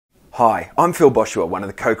Hi, I'm Bosua, one of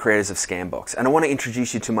the co-creators of Scambox, and I want to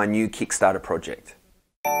introduce you to my new Kickstarter project.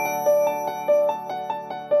 I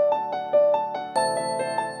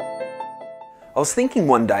was thinking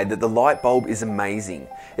one day that the light bulb is amazing.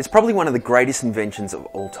 It's probably one of the greatest inventions of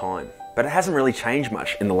all time, but it hasn't really changed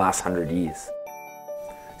much in the last 100 years.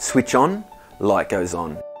 Switch on, light goes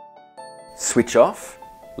on. Switch off,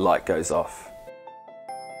 light goes off.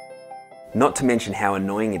 Not to mention how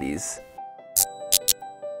annoying it is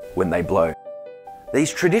when they blow.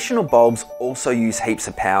 These traditional bulbs also use heaps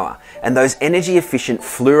of power, and those energy efficient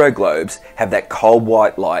fluoro globes have that cold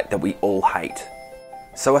white light that we all hate.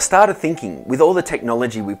 So I started thinking, with all the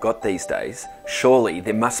technology we've got these days, surely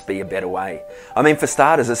there must be a better way. I mean, for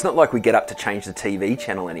starters, it's not like we get up to change the TV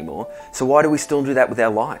channel anymore, so why do we still do that with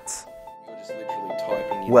our lights? You're just literally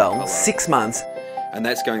typing in Well, colour, 6 months and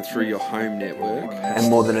that's going through your home network. and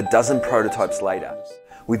more than a dozen prototypes later,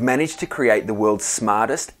 we've managed to create the world's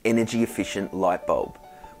smartest energy efficient light bulb.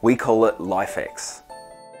 We call it Lifx.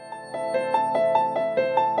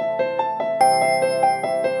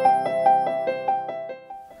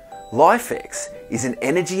 Lifx is an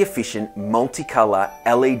energy efficient multicolour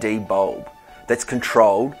LED bulb that's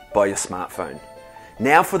controlled by your smartphone.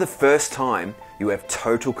 Now for the first time you have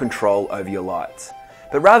total control over your lights.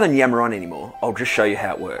 But rather than yammer on anymore, I'll just show you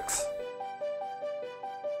how it works.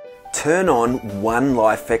 Turn on one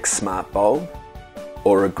Lifx smart bulb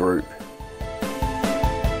or a group.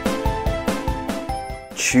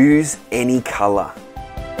 Choose any colour.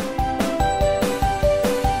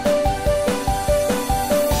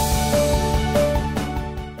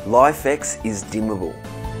 Lifx is dimmable.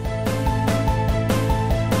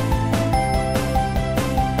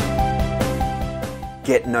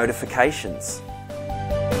 Get notifications.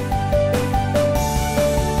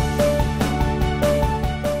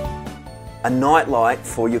 A night light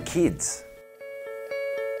for your kids.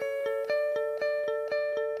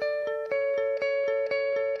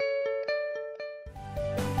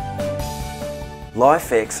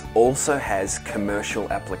 Lifx also has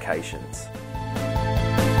commercial applications.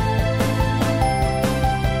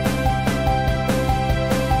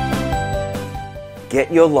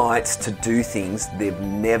 Get your lights to do things they've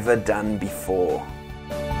never done before.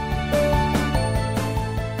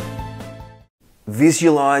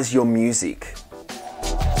 Visualize your music.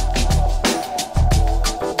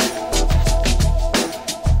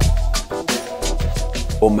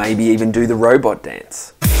 Or maybe even do the robot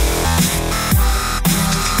dance.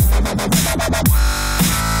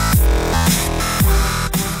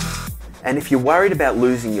 And if you're worried about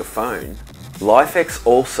losing your phone, Lifx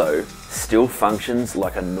also still functions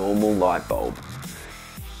like a normal light bulb.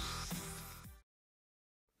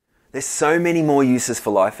 There's so many more uses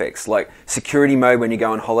for Lifx, like security mode when you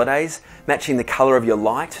go on holidays, matching the colour of your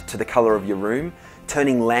light to the colour of your room,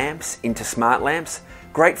 turning lamps into smart lamps,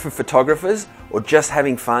 great for photographers or just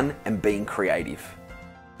having fun and being creative.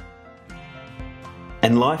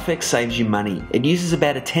 And Lifx saves you money. It uses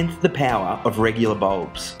about 1/10 the power of regular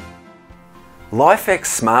bulbs. Lifx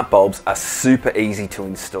smart bulbs are super easy to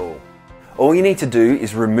install. All you need to do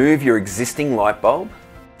is remove your existing light bulb,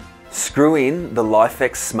 screw in the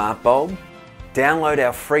Lifx smart bulb, download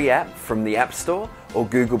our free app from the App Store or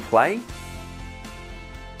Google Play,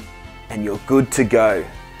 and you're good to go.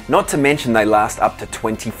 Not to mention they last up to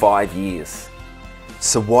 25 years.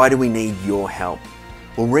 So why do we need your help?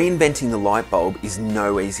 Well, reinventing the light bulb is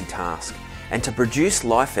no easy task, and to produce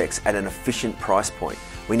Lifx at an efficient price point,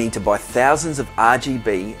 we need to buy thousands of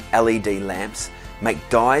RGB LED lamps, make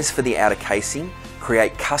dies for the outer casing,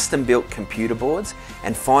 create custom-built computer boards,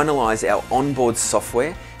 and finalise our onboard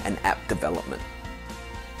software and app development.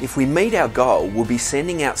 If we meet our goal, we'll be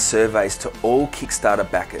sending out surveys to all Kickstarter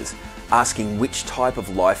backers asking which type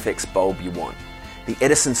of Lifx bulb you want. The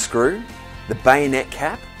Edison screw, the bayonet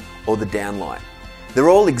cap, or the downlight. They're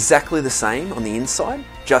all exactly the same on the inside,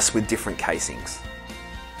 just with different casings.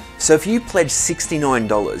 So if you pledge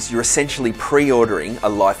 $69, you're essentially pre-ordering a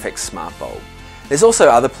Lifx smart bulb. There's also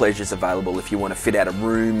other pledges available if you want to fit out a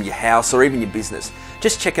room, your house, or even your business.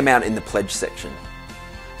 Just check them out in the pledge section.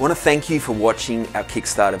 I want to thank you for watching our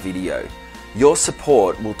Kickstarter video. Your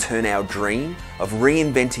support will turn our dream of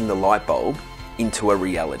reinventing the light bulb into a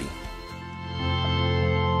reality.